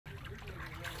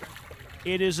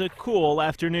It is a cool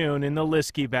afternoon in the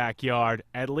Liskey backyard,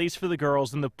 at least for the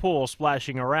girls in the pool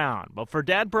splashing around. But for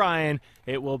Dad Brian,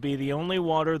 it will be the only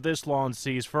water this lawn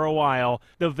sees for a while.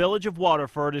 The village of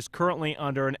Waterford is currently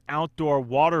under an outdoor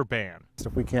water ban.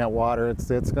 If we can't water, it's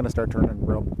going to start turning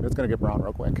it's going to get brown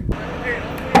real quick.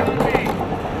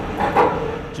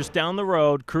 Just down the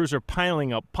road, crews are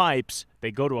piling up pipes.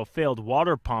 They go to a failed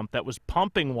water pump that was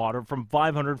pumping water from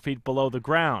 500 feet below the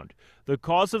ground. The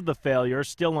cause of the failure is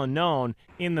still unknown.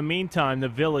 In the meantime, the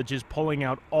village is pulling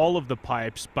out all of the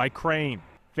pipes by crane.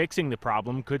 Fixing the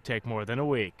problem could take more than a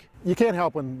week. You can't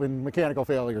help when mechanical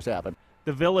failures happen.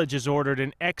 The village has ordered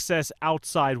an excess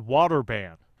outside water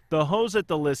ban. The hose at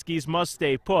the Liskeys must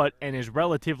stay put, and his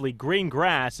relatively green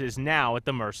grass is now at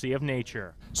the mercy of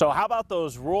nature. So how about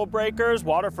those rule breakers?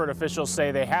 Waterford officials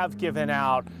say they have given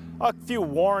out a few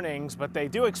warnings, but they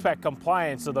do expect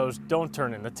compliance so those don't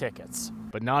turn into tickets.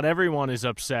 But not everyone is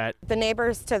upset. The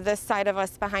neighbors to this side of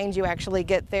us behind you actually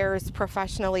get theirs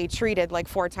professionally treated like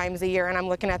 4 times a year, and I'm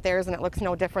looking at theirs and it looks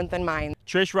no different than mine.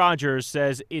 Trish Rogers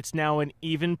says it's now an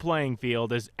even playing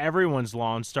field as everyone's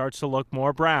lawn starts to look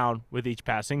more brown with each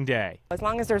passing day. As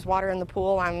long as there's water in the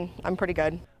pool, I'm pretty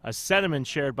good. A sentiment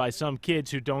shared by some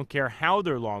kids who don't care how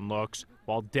their lawn looks,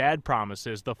 while Dad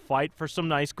promises the fight for some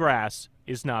nice grass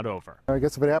is not over. I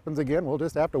guess if it happens again, we'll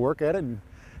just have to work at it and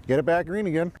get it back green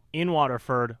again. In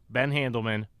Waterford, Ben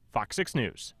Handelman, Fox 6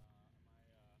 News.